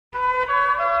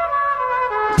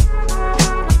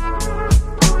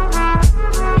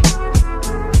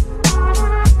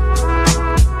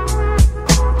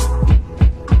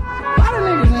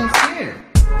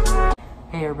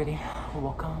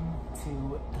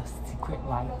The Secret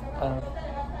Life of...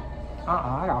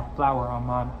 I got a flower on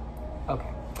mine. Okay.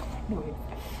 Anyway,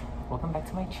 welcome back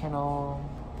to my channel,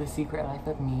 The Secret Life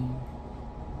of Me.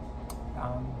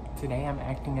 Today I'm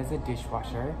acting as a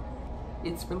dishwasher.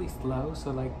 It's really slow,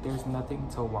 so like there's nothing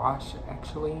to wash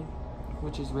actually,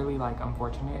 which is really like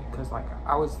unfortunate because like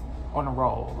I was on a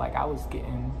roll. Like I was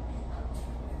getting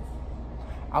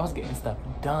stuff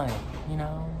done, you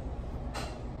know?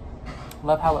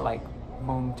 Love how it like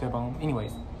boom to boom.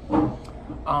 Anyways,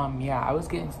 yeah, I was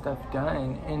getting stuff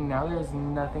done and now there's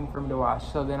nothing for me to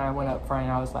wash. So then I went up front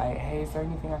and I was like, hey, is there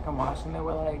anything I can wash? And they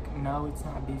were like, no, it's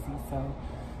not busy. So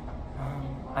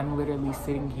I'm literally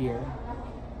sitting here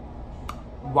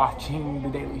watching The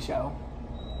Daily Show.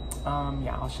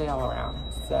 Yeah, I'll show y'all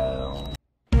around. So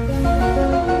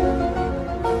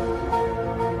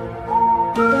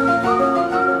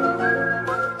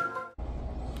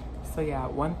yeah,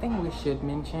 one thing we should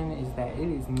mention is that it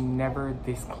is never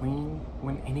this clean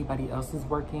when anybody else is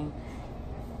working.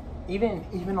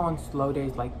 Even on slow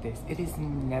days like this, it is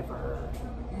never,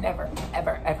 ever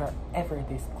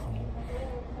this clean.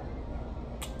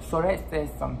 So that says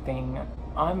something.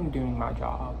 I'm doing my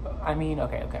job. I mean,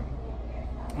 okay.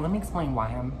 Let me explain why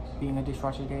I'm being a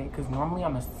dishwasher today, because normally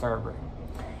I'm a server.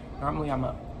 Normally I'm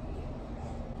a...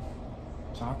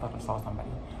 I thought I saw somebody.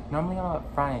 Normally I'm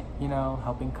up front, you know,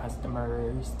 helping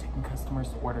customers, taking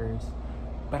customers' orders.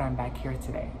 But I'm back here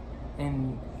today.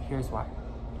 And here's why.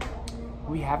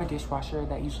 We have a dishwasher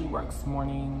that usually works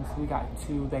mornings. We got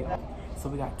two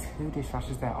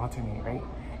dishwashers that alternate, right?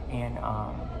 And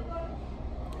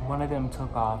one of them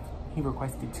took off. He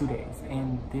requested 2 days.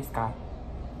 And this guy,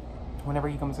 whenever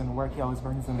he comes into work, he always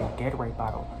brings in a Gatorade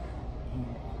bottle.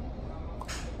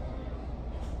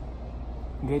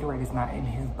 Gatorade is not in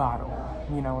his bottle,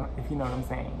 you know, if you know what I'm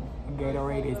saying.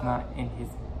 Gatorade is not in his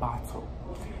bottle.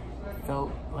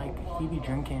 So, like, he be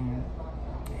drinking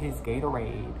his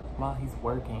Gatorade while he's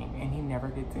working, and he never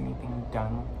gets anything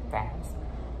done fast.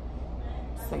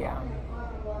 So, yeah.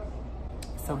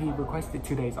 So, he requested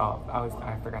 2 days off.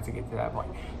 I forgot to get to that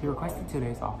point. He requested 2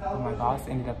 days off, and my boss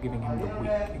ended up giving him the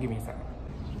week. Give me a second.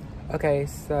 Okay,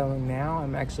 so now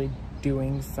I'm actually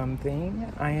doing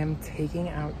something. I am taking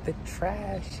out the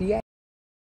trash. Yay!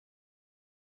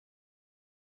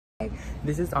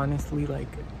 This is honestly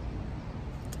like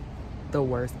the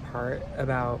worst part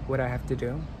about what I have to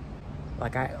do.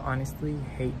 Like I honestly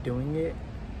hate doing it,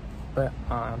 but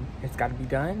it's got to be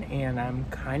done and I'm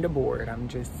kind of bored. I'm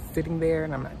just sitting there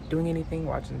and I'm not doing anything,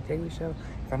 watching The Daily Show.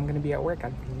 If I'm gonna be at work,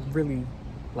 I'd really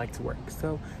like to work.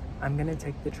 So I'm gonna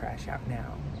take the trash out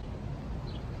now.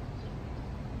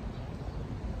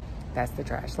 That's the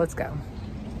trash. Let's go.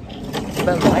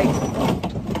 The light.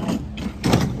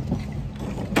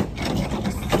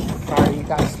 Sorry, you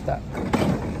got stuck.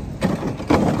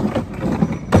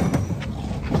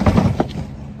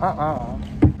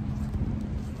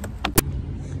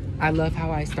 I love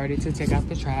how I started to take out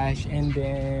the trash and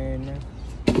then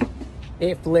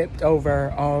it flipped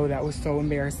over. Oh, that was so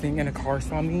embarrassing. And a car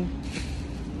saw me.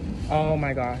 Oh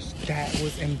my gosh, that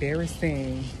was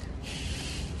embarrassing.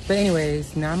 But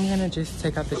anyways, now I'm gonna just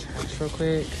take out the trash real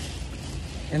quick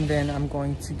and then I'm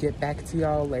going to get back to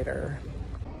y'all later.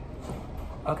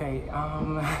 Okay,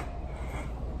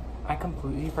 I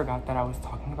completely forgot that I was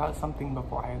talking about something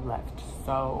before I left.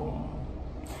 So,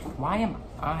 why am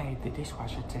I the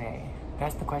dishwasher today?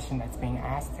 That's the question that's being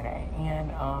asked today.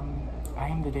 And I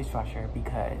am the dishwasher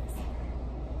because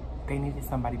they needed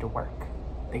somebody to work.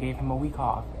 They gave him a week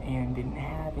off and didn't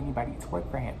have anybody to work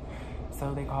for him.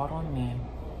 So they called on me.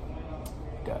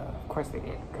 Duh, of course they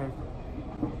did, because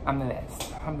I'm the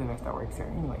best. I'm the best that works here.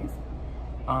 Anyways,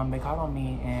 they called on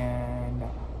me and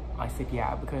I said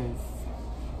yeah, because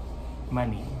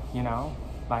money, you know?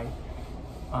 Like,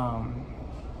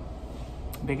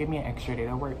 they gave me an extra day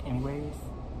to work anyways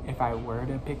if I were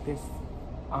to pick this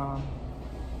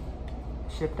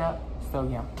shift up. So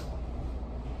yeah,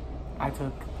 I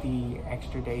took the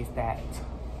extra days that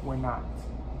were not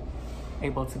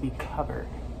able to be covered.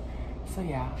 So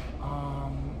yeah,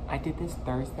 I did this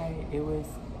Thursday. It was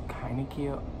kind of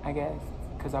cute, I guess,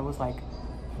 because I was like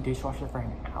dishwasher for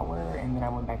an hour and then I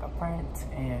went back up front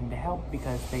and to help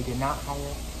because they did not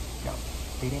hire, no,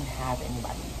 they didn't have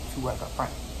anybody to work up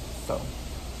front. So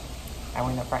I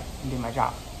went up front and did my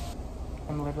job.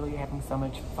 I'm literally having so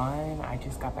much fun. I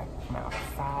just got back from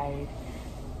outside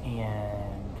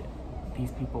and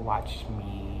these people watched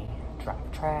me drop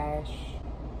trash.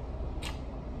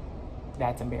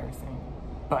 That's embarrassing,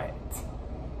 but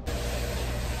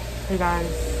hey guys,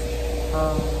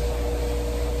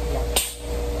 yeah.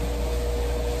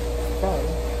 So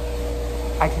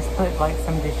I just put like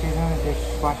some dishes in the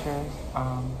dishwasher.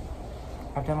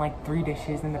 I've done like 3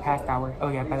 dishes in the past hour. Oh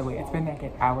yeah, by the way, it's been like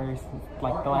an hour since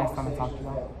like the last time I talked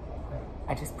about it.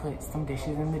 I just put some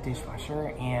dishes in the dishwasher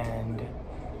and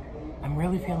I'm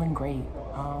really feeling great.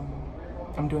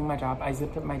 I'm doing my job. I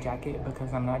zipped up my jacket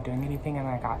because I'm not doing anything and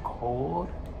I got cold.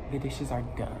 The dishes are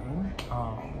done.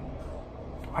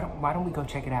 Why don't we go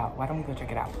check it out? Why don't we go check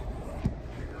it out?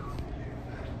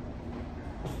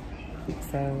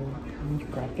 So you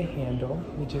grab the handle,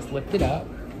 you just lift it up,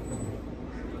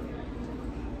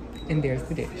 and there's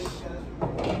the dish.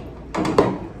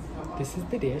 This is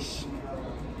the dish.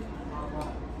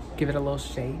 Give it a little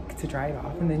shake to dry it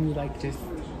off, and then you like just,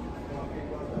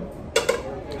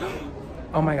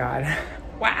 oh my God,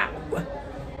 wow.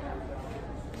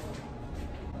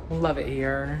 Love it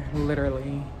here,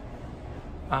 literally.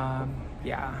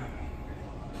 Yeah,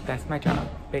 that's my job.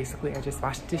 Basically, I just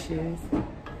wash dishes.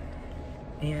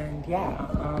 And yeah,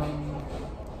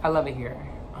 I love it here.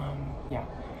 Yeah,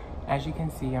 as you can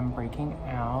see, I'm breaking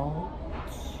out.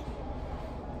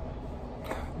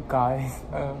 Guys,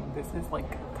 this is like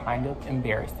kind of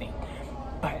embarrassing,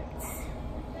 but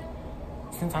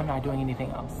since I'm not doing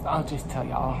anything else, I'll just tell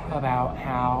y'all about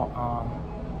how,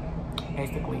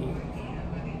 basically,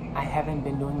 I haven't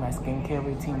been doing my skincare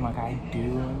routine like I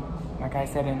do, like I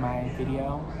said in my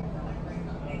video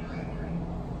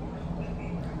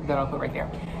that I'll put right there.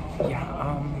 Yeah,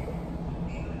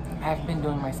 I have been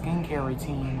doing my skincare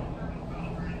routine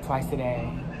twice a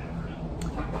day.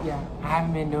 Yeah, I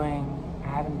haven't been doing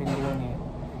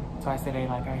it twice a day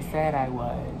like I said I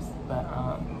was, but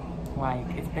like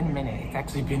it's been a minute. It's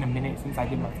actually been a minute since I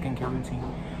did my skincare routine.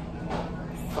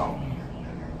 So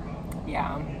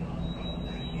yeah,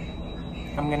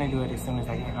 I'm gonna do it as soon as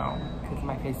I get home because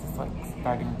my face is like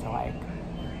starting to like,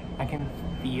 I can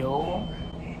feel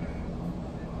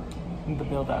the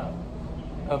buildup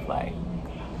of like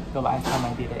the last time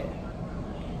I did it.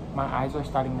 My eyes are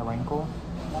starting to wrinkle.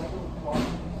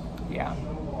 Yeah,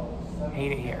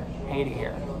 hate it here, hate it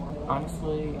here.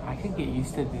 Honestly, I could get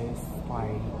used to this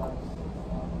like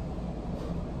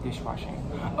dishwashing.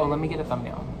 Oh, let me get a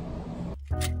thumbnail.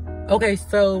 Okay,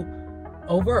 so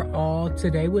overall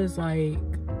today was like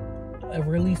a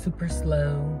really super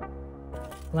slow.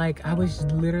 Like, I was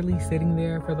literally sitting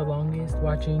there for the longest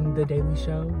watching The Daily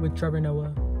Show with Trevor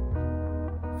Noah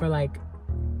for like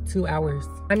 2 hours.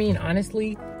 I mean,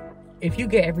 honestly, if you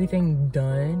get everything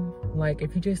done, like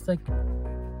if you just like,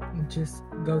 just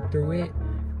go through it,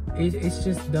 it's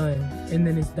just done. And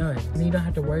then it's done. And you don't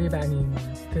have to worry about it anymore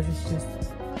because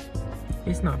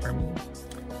it's not for me.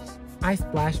 I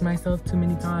splashed myself too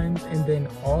many times and then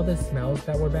all the smells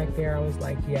that were back there, I was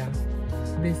like, yeah,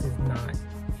 this is not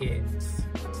it.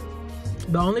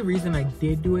 The only reason I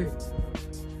did do it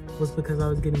was because I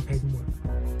was getting paid more.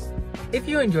 If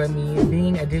you enjoyed me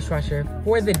being a dishwasher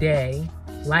for the day,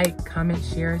 like, comment,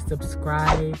 share,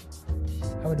 subscribe.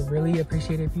 I would really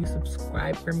appreciate it if you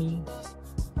subscribe for me,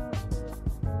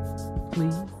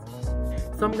 please.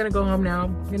 So I'm gonna go home now,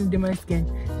 I'm gonna do my skin,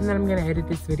 and then I'm gonna edit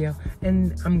this video,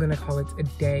 and I'm gonna call it a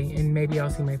day, and maybe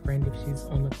I'll see my friend if she's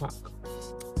on the clock.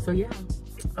 So yeah,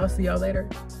 I'll see y'all later.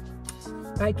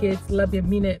 Bye kids, love you,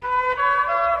 mean it.